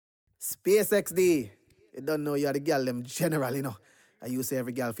SPACExDEE. You don't know you're the girl them general, you know. I used to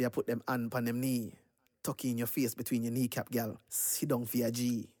every girl for you put them hand on them knee. Tuck in your face between your kneecap, girl. Sit down for your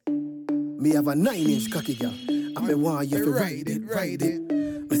G. Me have a 9-inch cocky, girl. And me want you to ride it.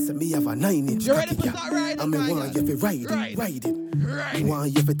 Me say me have a 9-inch cocky, girl. And me want you to ride it. Me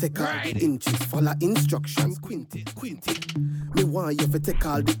want you to take all the inches, follow instructions, quint it. Me want you to take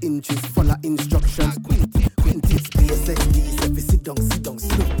all the inches, follow instructions, quint it. SPACExDEE, say fi sit down slow.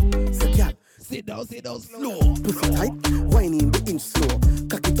 Say girl, sit down slow. Pussy tight, whine in the inch slow.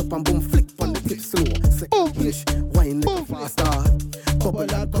 Cock it up and boom, flick on the tip slow. Say English, whine like faster. Bubble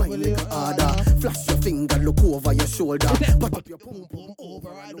and grind like harder. Flash your finger, look over your shoulder. Put up your pum pum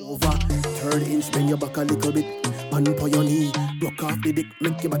over and over. Third inch, bend your back a little bit. Hand on your knee, block off the dick.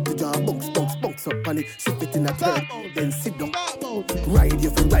 Make your back to jaw, bounce up on it. Shift it in a third, then sit down. Ride,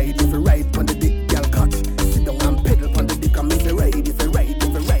 if you ride on the dick, girl, catch. Sit down and pedal on the dick. I mean, if you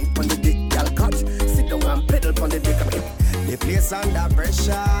ride on the dick, girl, catch. Sit down and pedal on the dick. The place under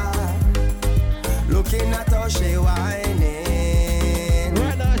pressure. Looking at how she whining.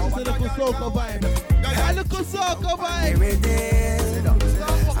 Right now, she's a little soca vibe. A little soca vibe.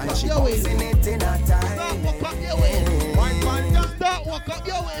 And she posing it in her time. Start walk up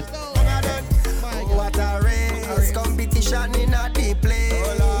your waist. What a race. Competition in a deep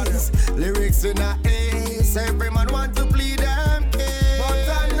place. Lyrics in a ace. Every man want to plead them case. But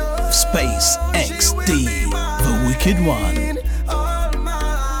I know SPACExDEE, the wicked one.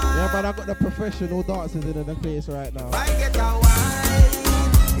 Yeah, but I got the professional dancers in the place right now. If I get a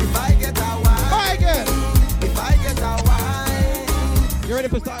wine, if I get a wine, if I get a wine. You ready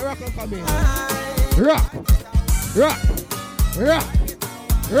for start rock and come in?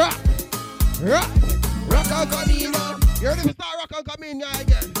 Rock and come in. You ready for start rock and come in now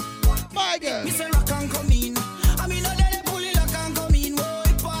again? My girl. Me say rock and come in. I mean, no let pull it rock and come in. Whoa,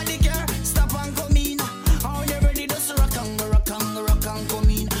 if all the car stop and come in. How you ready to rock and come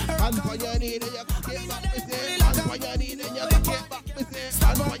in? Hand for your knee, then you get back, me say. Hand for your knee, then you get back, me say.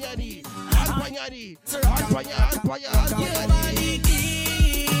 Hand for your knee, hand for your knee, hand for your knee.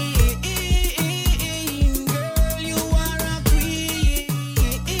 Girl, you are a queen.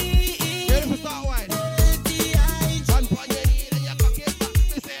 Ready for start wine? Hand for your knee, then you get back,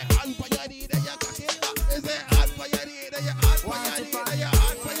 me say. Hand for your knee, then you get back, me say. Hand for your knee, then you hand for your knee, then you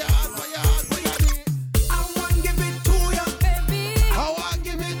hand for your knee. I want give it to you, baby. I want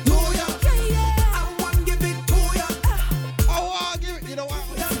give it to you. I want give it to you. I want give it. You know what?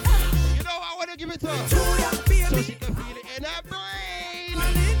 I want to give it to her. To you, baby. So she can feel it in her brain.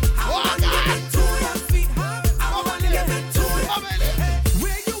 I want give it to you, sweetheart. I want give it to you.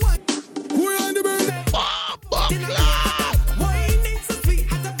 Where you want? We're on the burn. Why needs a sweet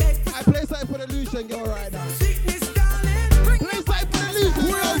at the bed? I play something for the Lucian girl right now. Sweetness, darling. Bring Play something for the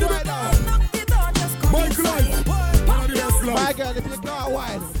Lucian girl right now. knock the door, just come inside. My girl, if you can't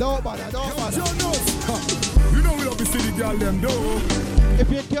whine, don't bother. You know we love to see the girl them though. If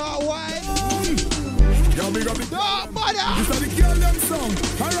you can't whine, Y'all big up the don't bother. This is the girl them song.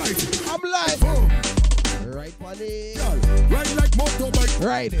 Alright. I'm live. Oh, Right, buddy. girl. Ride like motorbike.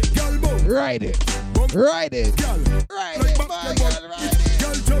 Ride it. Girl boom. Ride it. Bump. Ride it. Girl. Ride Like it, back my your girl. butt. Ride it.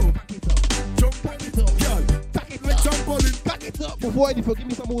 Girl jump. Jump on it. Girl. Back it Like up. trampoline. Back it up. Before anything, give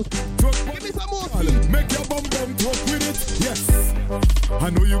me some more speed. Truck. Give me some more Girl, speed. make your bum bum talk with it. Yes. I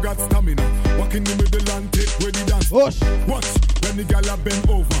know you got stamina. Walk in the middle and take where the dance. Hush. Watch when the gal bend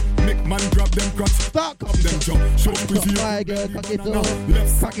over. Make man grab them crotch. Stop. Come them jump. Show pussy My girl, cock it up.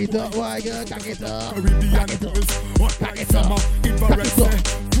 Left Pack it up, my girl, cock it up. Caribbean girls. Hot Pack like it summer. up. Infrared Pack it say. up.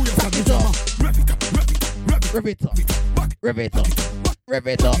 Who you Pack the it drama? up. Rev it up. Rev it up. Rev it up. Back it. Rev it up. Rev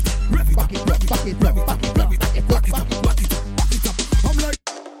it up. Rev it up. Back it up. Back it up. Back it up. Back it up. Back it up. Back it up. I'm like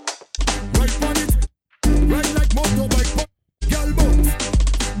right on it. Ride like motorbike. Girl bounce.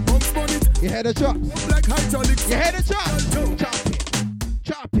 Bounce on it. You hear the chops? Like hydraulics. You hear the chops? Girl, Chop it.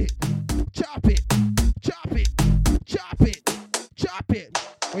 Chop it. Chop it. Chop it. Chop it. Chop it.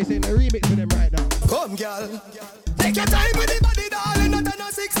 We're saying the remix for them right now. come, girl. Take your time with the body, darling. Not on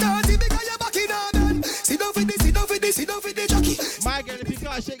a 6:30 because you're back in on man. Sit down for this, sit down for this, sit down for the jockey. My girl, if you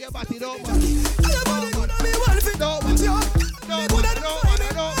can't shake your body, don't bother. Your body gonna be well fit. Don't bother. Don't bother, don't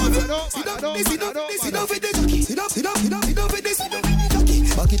bother, don't bother. Sit down, Don't sit down, bother, sit don't down for the jockey. Sit down, sit down, sit down, sit down for this, sit down for the jockey.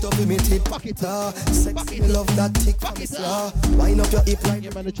 Back it up with me tip. Back it up. Back Sexy, it up. love that tick. Back it up. Wind up your hip like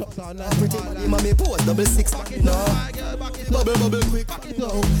Yeah, man, the chops are nice. pretty body, mommy pose double six. Back it up, my girl, back it up. Bubble, bubble quick. Back it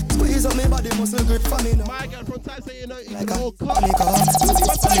up. Squeeze up me body, muscle grip for me now. My girl, from time say you know you Like can a hold cup. panic off.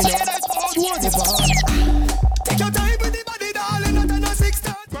 From time say you know you can hold one. Take your time with the body, darling. Not on a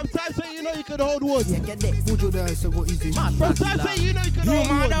 6:30. From time say you know you can hold one. Would you dance so go easy? From time say you know you can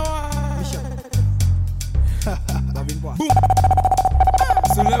hold one.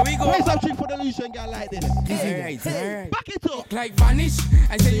 So there we go. Play something for the Lucian girl like this. Alright. Back it up. Like vanish,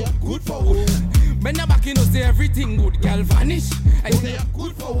 I say you're good for wood. When you're back in, you say everything good, girl. Vanish, I say you're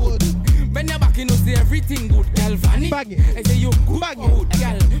good for wood. When you're back in, you say everything good, girl. Vanish, I say you're good for wood,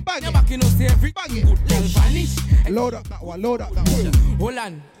 girl. When you're back in, you say everything good, girl. Vanish. Load up that one. Hold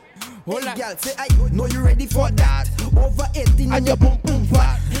on. Girl, say I know you ready for that. Over 18 and your boom boom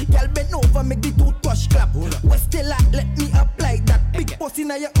fat. Girl, bend over, make the toothbrush clap. West still let me up like that. Big pussy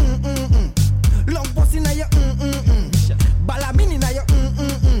na your long pussy na your Balamini na your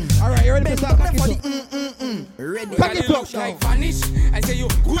Alright, you ready to start back it up? Ready. Back it up. Like vanish, I say you're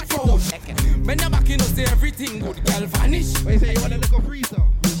good for wood. When you're back in, you say everything good, girl. Vanish. When you say you want a little freezer.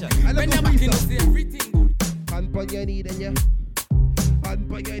 When you're back in, you say everything good. Hand on your knee, then you.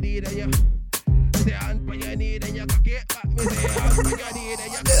 Hand on your knee, then you. Say hand on your knee, then you cock it back. Me say hand on your knee,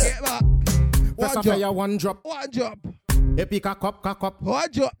 then you cock it back. One drop. One drop. Epic a cup.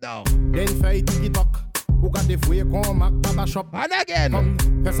 One drop now. Then fight TikTok. Who got the free come back baba shop? And again.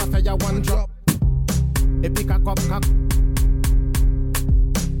 First after ya one drop. Epic a cup.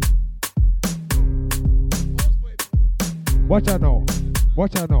 Watch out now.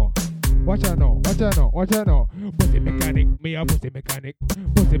 Pussy mechanic, me a pussy mechanic.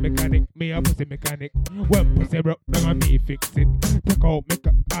 Pussy mechanic, me a pussy mechanic. When pussy broke down, me fix it. Take out, make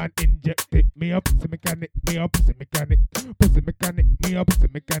a and inject it. Me a pussy mechanic, me a pussy mechanic. Pussy mechanic, me a pussy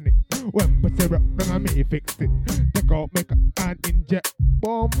mechanic. When pussy broke down, me fix it. Take out, make a and inject.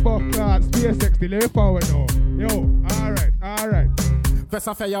 Bomba class, SPACExDEE, let me forward now. Yo, alright. First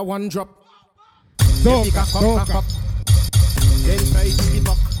after ya one drop. Don't Epic a cup. Then fight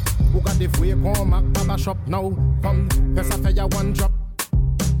TikTok. Who got the free come back baba shop now? Come, first after ya one drop.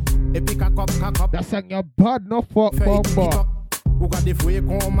 Epic a cup. That song you bad no fuck bomba. Who got the free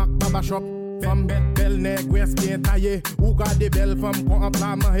come back baba shop? From bell neck west skin taille. Who got the bell from come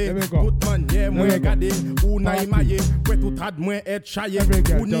plan mahe? Good man yeah moi gade. Who nai maye? Where to tad moi head shy.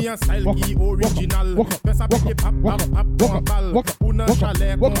 Who ni a style ki original. First after ye pap ball. Who na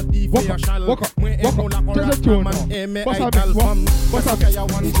chalet kon di fair shal. Moi e kon la kon man e me idol from. What's up ya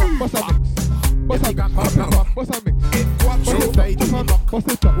one drop? What's up? What's up? What's up?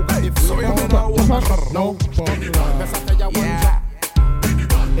 No, first after ya one drop.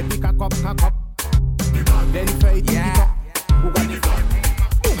 Epic a cup. Then fight TikTok. Who got the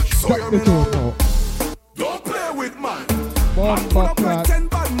So you know. Don't play with man. Bomba class.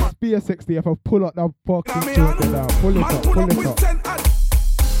 SPACexDEE, if I pull up that fucking joke down. Pull it up.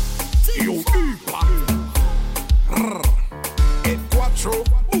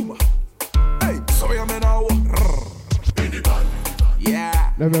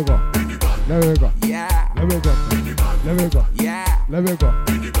 Yeah. Let me go. Yeah.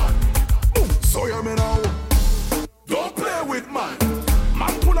 So you me now. Don't play with man.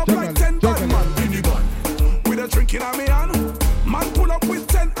 Man pull up like 10 bad man in the band. With a drink in a me hand. Man pull up with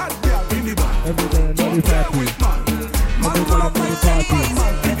 10 hot girl in the band. Don't play with man. Man pull up like 10 bad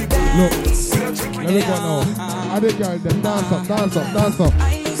man in the band. Look, let me go now. I think girl, them dance up.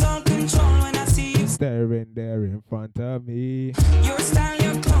 I lose all control when I see you Staring there in front of me. Your style,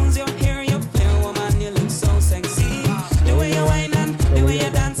 your clothes, your hair, your fair woman, you look so sexy. The way you whine and the way you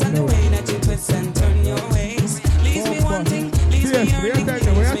dance and the way that you twist and turn your waist. Leaves me wanting, leaves me yearning.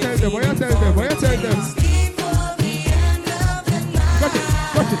 Where you tell them?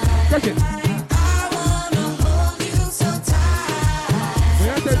 Catch it. I wanna hold you so tight.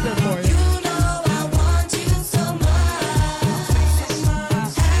 Where you tell them, boy? You know I want you so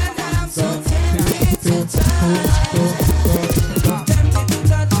much. And I'm so tempted to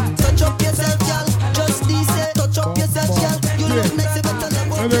touch up yourself, girl. Just say, touch up yourself, girl. You look nice, you better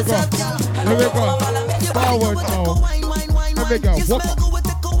love yourself, girl. Let me go. Forward now. Let me go. Walk up.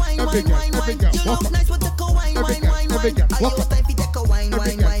 Every girl. Walk up.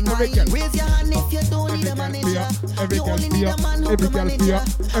 Raise your hand if you don't need a manager. You only need a man who can manage ya.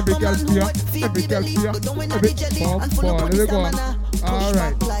 Every girl fear. All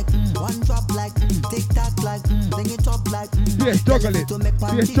right. One drop like tick tock like bring it up like Yes, juggle it.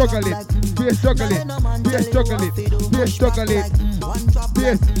 Yes, juggle it. Yes, juggle it. Yes, juggle it. Yes, juggle it.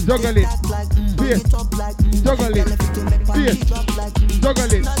 Yes, juggle it. Yes, juggle it. Yes,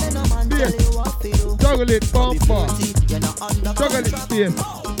 juggle it. Yes, juggle it. Bumper. Juggle it. Yes.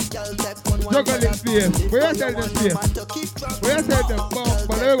 Juggle it. Yes. Where you tell them? Yes. Where you tell them?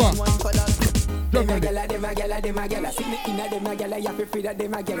 Bumper. There we go. Juggle it.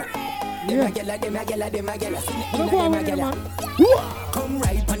 Come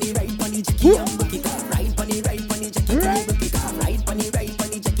right funny Jackie and broke it off. Right funny Jackie and broke it off. Right funny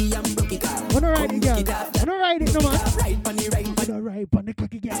Jackie and broke it off. ride it, girl. I don't ride it, no man. I don't ride on the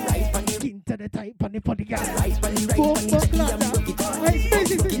cocky, girl. Skin to the tight, on the body, girl. Boom, boom, like that. Right,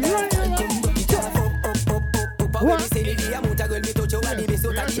 basically, you ride it, man. What?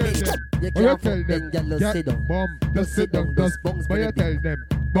 You tell them, get bomb, just sit down, just bounce. But you tell them,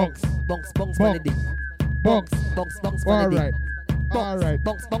 bounce, bounce, bounce. Alright,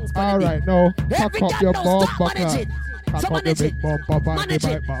 alright, no. Pack up your bomb, buckler. Pack up the big bomb, pop on the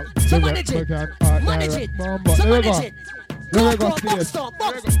bike back. So manage it. Manage it. So manage it. There we go, Steve.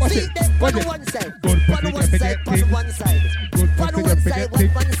 Watch it. On one side. Good pussy, On one side. On one side. Good On pussy, one get side.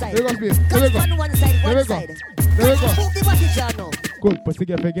 forget One things. side. There we go, Steve. There we go. On one side. There we One go. side. There we go. Move the body, Jano. Good pussy,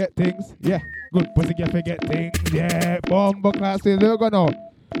 get forget things. Yeah. Good pussy, get forget things. Yeah. Bomb classes. There we go now.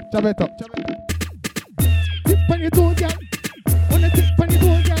 Chop it up. Tip on your toe, girl. Wanna tip on your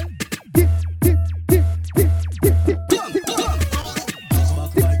toe, girl. Tip, tip, tip, tip, tip, tip, tip, tip.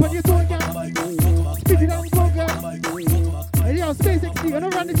 Tip on your toe, girl. Spit it out, go, girl. Hey, yo, SPACExDEE, I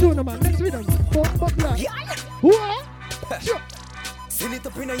don't run the tune, man. Next rhythm. Bomb class. What? Sure. Fill it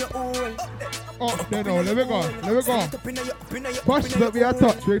up in your own. Oh, there now, let me go. Push that we are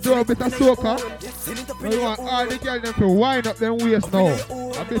touch. We do a bit of soca. We want all the girls them to wind up them waist now.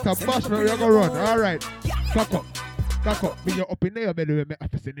 A bit of bash that we are going to run. Alright. Cock up. Cock up. Bring you up in your belly. We make a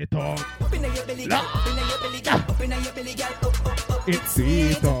fist in it all. It's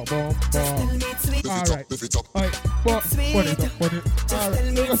sweet up, bomb, bomb. Alright. Alright. Put it up, put it. Alright.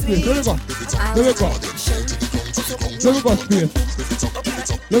 Let me go space. Let me go. Let me go. Let me go space.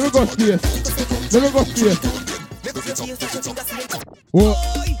 Let me go space. Let me go space. Oh,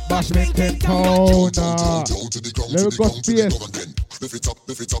 bashment 10 pounder. Let me go space.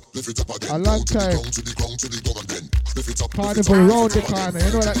 A long time. Carnival round the corner,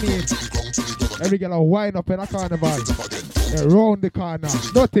 you know what that means? Every girl a wind up in a carnival. Yeah, round the corner.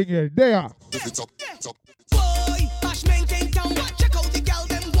 Nothing here. There.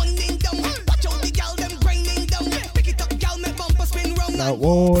 Now,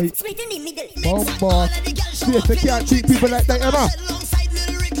 boy, bomba. See if they can't treat people like that, Emma.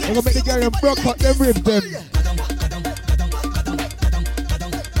 They're gonna make the girl and broke out them ribs, them.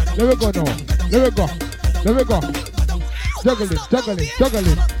 There we go now. There we go. There we go. Juggling, juggling,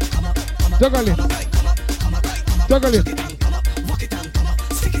 juggling. Juggling. Juggling.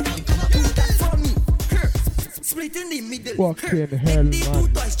 Fucking hell, man.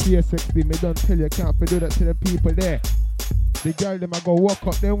 SPACexDEE, me don't tell you, can't do that to the people there. The girl them a go walk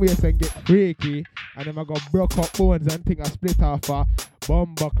up them waist and get freaky, and them a go broke up bones and think a split off a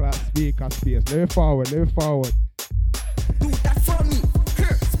bomba class speaker space. Let me forward, let me forward. Do that for me.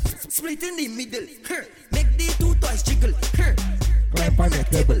 Split in the middle. Make the two toys jiggle. Climb on the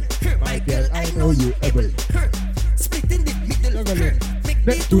table. My girl, I know you able. Split in the middle. Make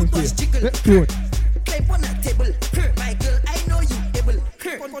the two toys jiggle. Let's do it. Climb on the table. My girl, I know you able.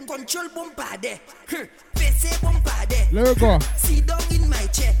 Control bomba there. Face bomba there. Let me go. Sit down in my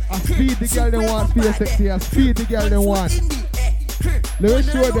chair. I speed the girl them want SPACexDEE. I speed the girl them want. Let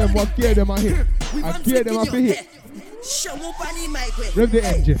me show them what gear them a hit. I gear them up a hit. Rev the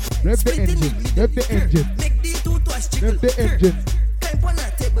engine. Rev the engine. Rev the engine. Rev the engine.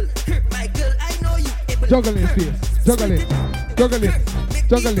 Juggling space. Juggling. Juggling.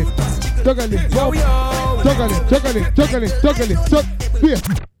 Juggling. Juggling. Juggling. Juggling. Juggling. Juggling. Space.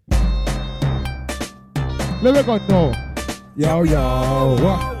 Let me go now. Yo, yo.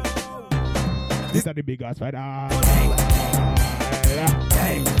 These are the big guys right now.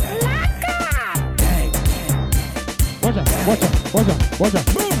 Watch out, watch out, watch out, watch out.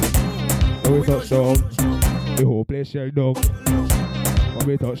 When we touch down, the whole place shell down. When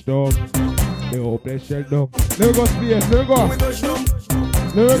we touch down, the whole place shell down. Let me go space, let me go.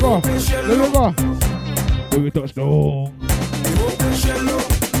 Let me go, let me go. When we touch down, the whole place shell down.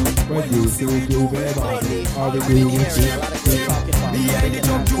 When you do baby, all we do is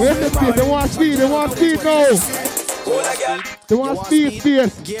where's the speed? They want speed, they want speed now. They want speed,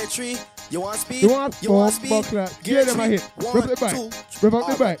 space. Gear 3. You want speed? You want bomb buckler? Get them a hit. Rev the bike. Rev up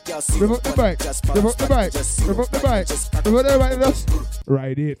the bike. Rev up the bike. Rev up the bike. Rev up the bike. Rev up the bike. Just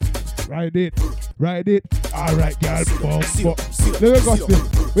ride it. Ride it. Ride it. All right, girl. Bomb. Let me go spin.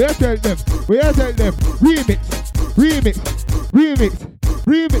 We are tell them. We are tell them. Remix. Remix. Remix.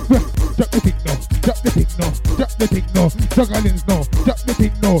 Remix. Drop the thing now. Drop the thing now. Drop the thing now. Jugglings now. Drop the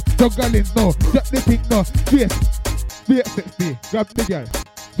thing now. Jugglings now. Drop the thing now. SPACexDEE. Grab the girl.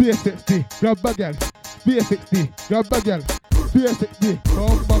 SPACexDEE, grab a girl. SPACexDEE, grab a girl. SPACexDEE,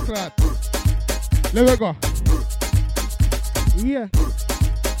 bomba clat. Let me go. Yeah.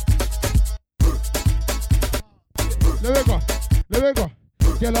 Let me go. Let me go.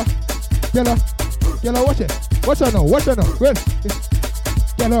 Girl, Yellow, watch it. Watch her now. Well,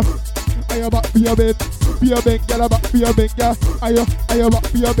 yellow. I am back for your bed. Yellow back for your bed, girl. Ayo back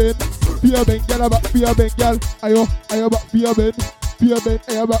for your bed. Yellow back for your bed, girl. Ayo back for your bed.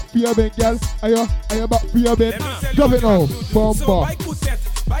 Ayo back for your bed, girl. Ayo back for your bed. Drop it now. Bumper.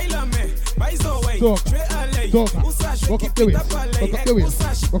 Walk up the waist.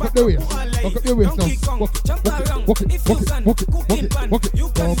 Walk up the waist now. Walk it.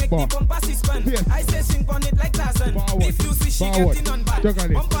 Bumper. Forward.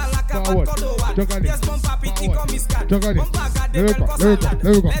 Juggle it. There we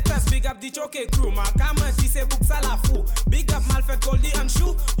go. Let us big up the choke crew. My camera, she say book salafu. Big up Malfred Goldie and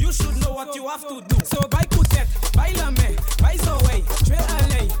Shoe. You should know what you have to do. So buy Kutet, buy Lame, buy Zoe, Tre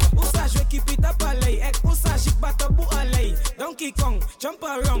Alay. Usa je keep it up Alay. Ek Usa shik batabu Alay. Donkey Kong, jump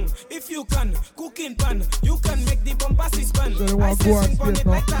around. If you can, cooking pan. You can make the bumper spin. I say sing on it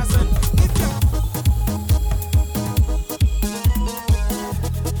like Tarzan. If you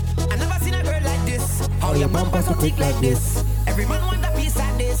how your bumper so thick like this? Every man want a piece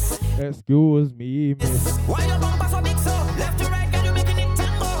like this. Excuse me, miss. Why your bumper so big so? Left to right, girl, you making it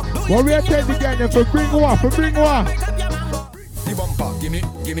tango. What we are telling again for bring one. The bumper, gimme,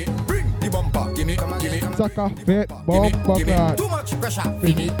 bring the bumper, gimme. Sucker, fit, bumper card. Too much pressure.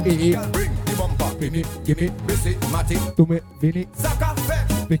 Bring the bumper, gimme. Busy, Matty. To me, Vinny. Sucker,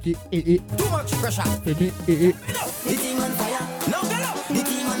 fit. Vicky, Too much pressure. Vinny, The thing on fire. No, girl, the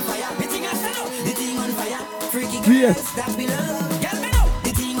thing on fire. The thing on fire. The thing on fire. Freaky girls that we love. Girl, me know.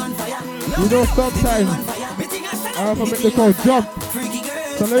 The thing on fire. You know, sometimes I have to make the crowd jump.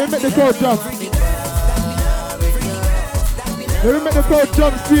 So let me make the crowd jump. Let me make the crowd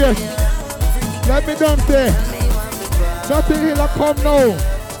jump straight. Let me down there. Nothing here come now.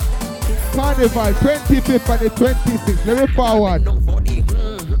 Carnival 25th and the 26th. Let me forward.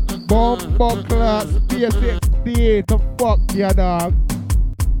 Bomb class SPACExDEE. The fuck yeah, dog.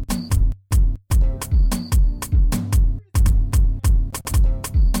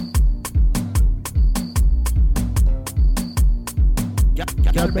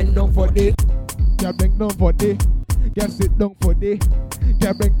 Girl bend down for day. Girl bend down for day. Girl sit down for day.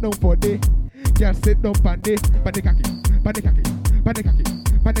 Girl bend down for day. Girl sit down for day. Panikaki.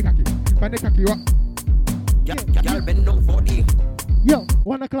 What? Girl bend down for day. Yo,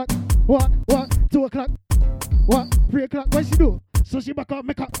 1 o'clock. What? 2 o'clock. What? 3 o'clock. What she do? So she back up,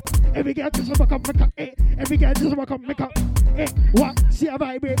 make up. Every girl just back up, make up. Eh. Every girl just back up, make up. Eh. What? She a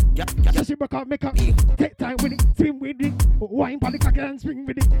vibrate. So she back up, make up. Take time with it, swim with it. Wine for the cocky and swing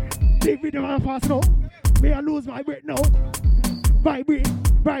with it. Take with the man fast now. May I lose my breath now. Vibrate.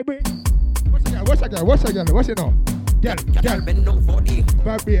 What's that girl? What's it now? Girl bend down for day.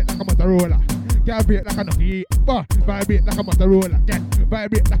 Vibrate like a Motorola. Vibrate like a Nokia. Vibrate like a Motorola.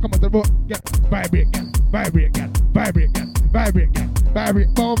 Vibrate like a Motorola.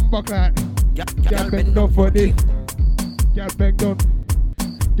 Vibrate. Bumper clan. Girl bend down for day. Girl bend down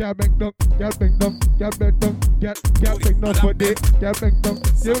for day. Girl bend down.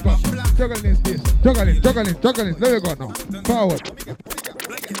 Here we go. Juggling this. Juggling. There we go now. Forward.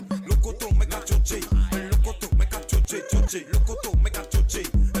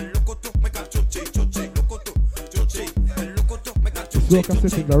 Look, I'm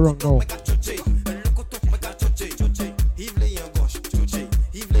sitting the wrong now.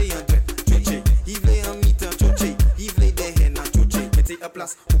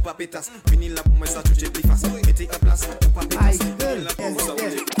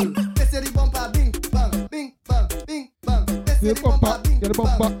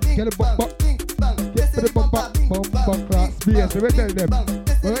 Bumper class. Yes, we tell them.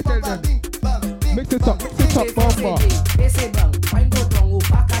 Mix it up, bumper. Mix it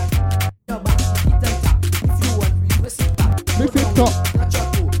up.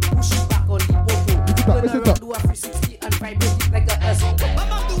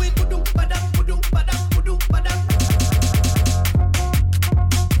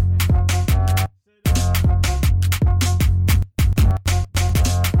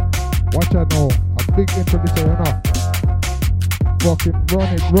 Watch out now. A big introducer enough. Fucking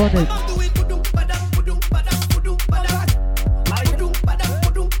run it.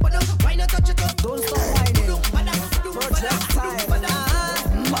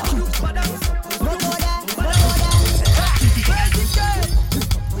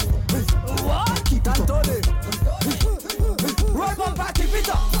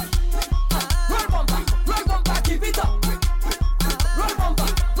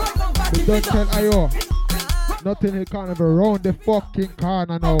 Don't tell Ayo. Nothing he can't ever round the fucking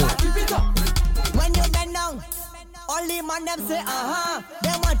corner now. When you bend down, only man them say,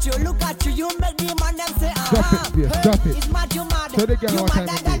 they want look at you, you make the man them say, Drop it, yes, drop it. It's mad, you mad. So the girl You what time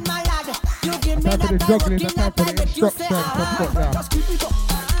madder it than is. my lad. You give me Time for the that juggling, time, time for the that you instruction. say, Come on, just keep it up.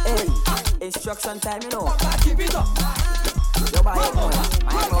 Hey, instruction time, you know. Keep it up. Yo, buy it, boy.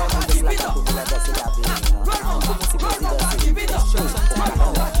 My boy, I'm just like a fool, I just say that, you know. Keep it up.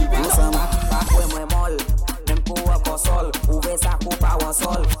 Nous sommes pas pour moi molle, même pour un console. Ouvre sa coupe à un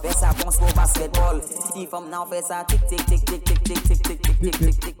sol, fais sa ponce pour basketball. Si femme n'a fait ça tic tic tic tic tic tic tic tic tic tic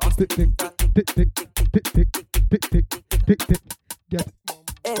tic tic tic tic.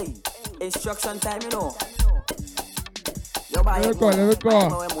 Hey, instruction time, you know. Yo, buy it, boy. Let me go.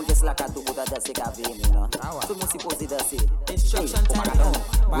 Moi, mon just like a tout pour danser qu'avec, you know. Tout le monde supposé danser. Instruction time, you know.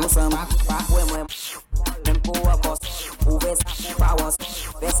 Nous sommes pas pour moi. Même pour un boss, ouvre sa power,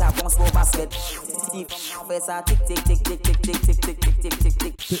 fais sa ponce pour basket. Si fais ça tic tic tic tic tic tic tic tic tic tic tic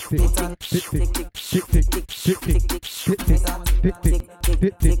tic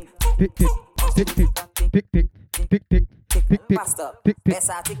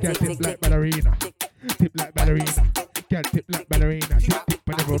tic like ballerina. Tip like ballerina. Girl tip like ballerina. Tip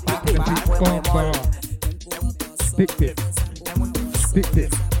on the road, tip on the feet. Bomba. Tick tip. Tick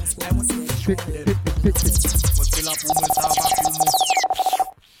tip. Tick tip. Tick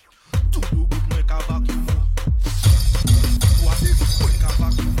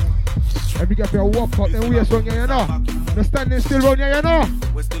Every guy feel walk out and waist on you know. No standing still on you know.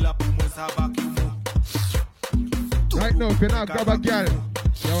 Right now, if you not grab a girl,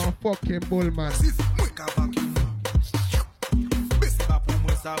 you're a fucking bull, man.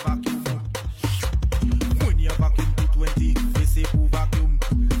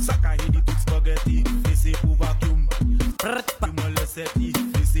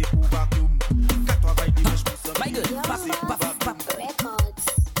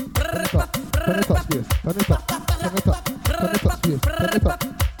 Turn it up, space. Turn it up. Turn it up. Turn it up, space. Turn it up.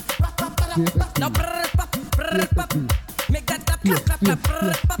 Make that clap.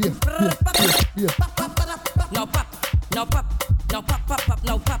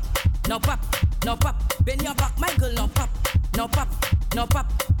 No pop. Bend your back, my girl, no pop.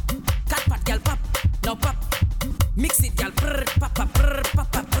 Cat pat, girl, pop. No pop. Mix it, girl, pop.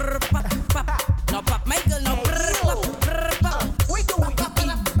 No pop, my girl, no pop. We do it.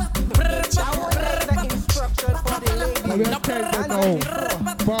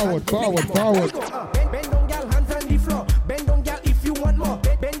 Forward. Bend down, girl, hands on the floor. Bend down, girl, if you want more.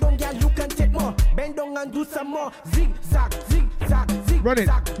 Bend down, girl, you can take more. Bend down and do some more. Zig zag. Run it.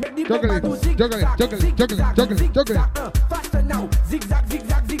 Juggling. Faster now. Zig zag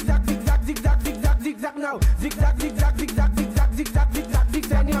now. Zig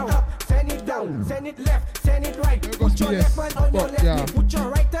zag now. Send it down. Send it left. Send it right. Put your left hand on your left knee. Put your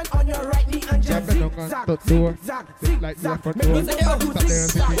right hand on your right knee and just zig zag. Like the front door.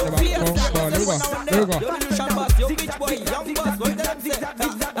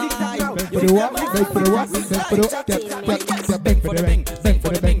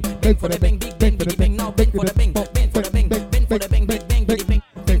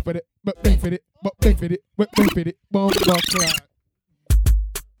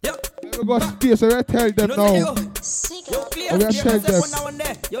 We got space, so we tell them now. We tell them.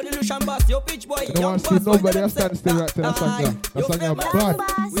 You don't want to see nobody stand still right there. That's on your blood.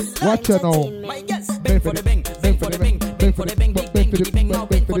 Watch it now. Bang for the bang, bang for the bang, bang for the bang, bang for the bang, now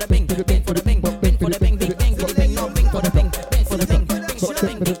bang for the bang, bang for the bang, bang for the bang, bang for the bang, now bang for the bang, bang for the bang, bang for the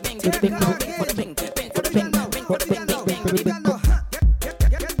bang, bang for the bang, now bang for the bang, bang for the bang, bang for the bang, now bang for the bang.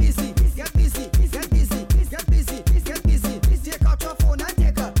 Take out your phone and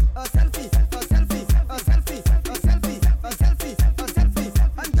take a selfie.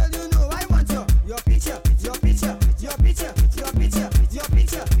 Until you know I want your picture.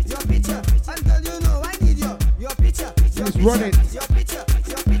 Until you know I need your picture. Just run it.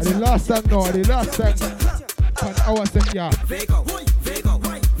 And the last time, an hour set, yeah.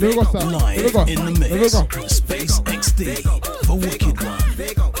 Let me go, sir. Live in the mix. SPACExDEE, the wicked one.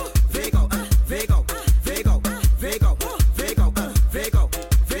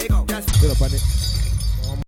 Get up on it.